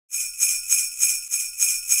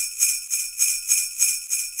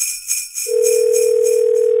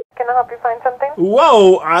help you find something?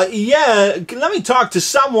 Whoa, yeah, let me talk to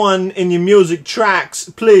someone in your music tracks,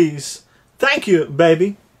 please. Thank you,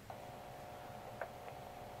 baby.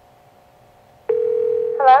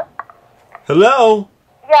 Hello? Hello?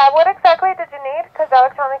 Yeah, what exactly did you need? Because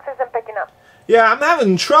electronics isn't picking up. Yeah, I'm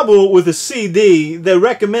having trouble with a CD. They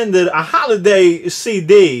recommended a holiday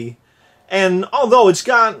CD. And although it's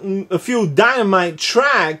got a few dynamite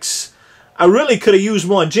tracks, I really could have used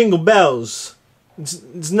more Jingle Bells.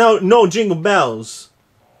 It's no Jingle Bells.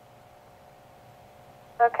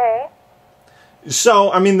 Okay.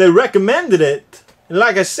 So, I mean, they recommended it. And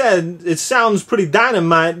like I said, it sounds pretty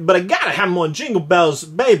dynamite, but I gotta have more Jingle Bells,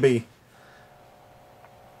 baby.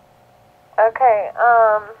 Okay,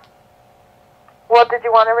 well, did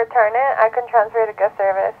you want to return it? I can transfer to guest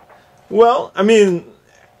service. Well, I mean,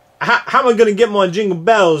 how am I gonna get more Jingle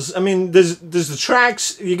Bells? I mean, does the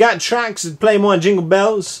tracks, you got tracks that play more Jingle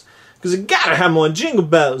Bells? Because I gotta have more Jingle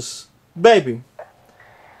Bells, baby.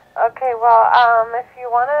 Okay, well, if you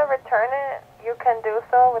want to return it, you can do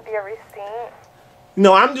so with your receipt.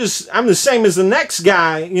 No, I'm the same as the next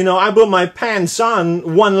guy. You know, I put my pants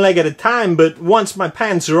on one leg at a time, but once my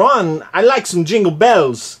pants are on, I like some Jingle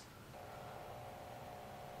Bells.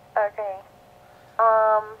 Okay.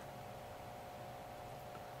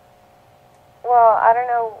 Well, I don't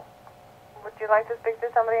know. Would you like to speak to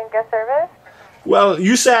somebody in guest service? Well,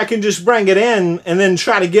 you say I can just bring it in and then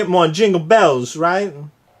try to get more Jingle Bells, right?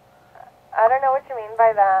 I don't know what you mean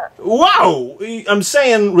by that. Wow! I'm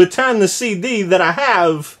saying return the CD that I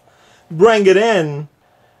have, bring it in,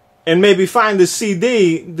 and maybe find the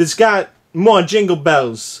CD that's got more Jingle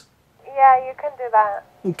Bells. Yeah, you can do that.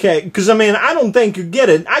 Okay, because I mean, I don't think you get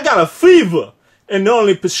it. I got a fever, and the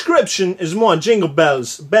only prescription is more Jingle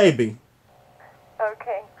Bells, baby.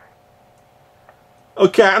 Okay.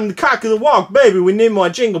 Okay, I'm the cock of the walk, baby. We need more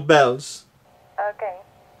Jingle Bells. Okay.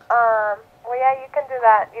 Well, yeah, you can do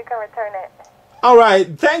that. You can return it. All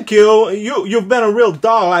right, thank you. You've been a real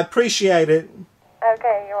doll. I appreciate it.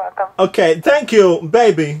 Okay, you're welcome. Okay, thank you,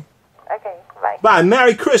 baby. Okay, bye. Bye.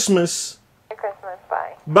 Merry Christmas. Merry Christmas,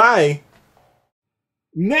 bye. Bye.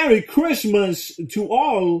 Merry Christmas to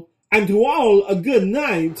all, and to all a good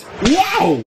night. Wow!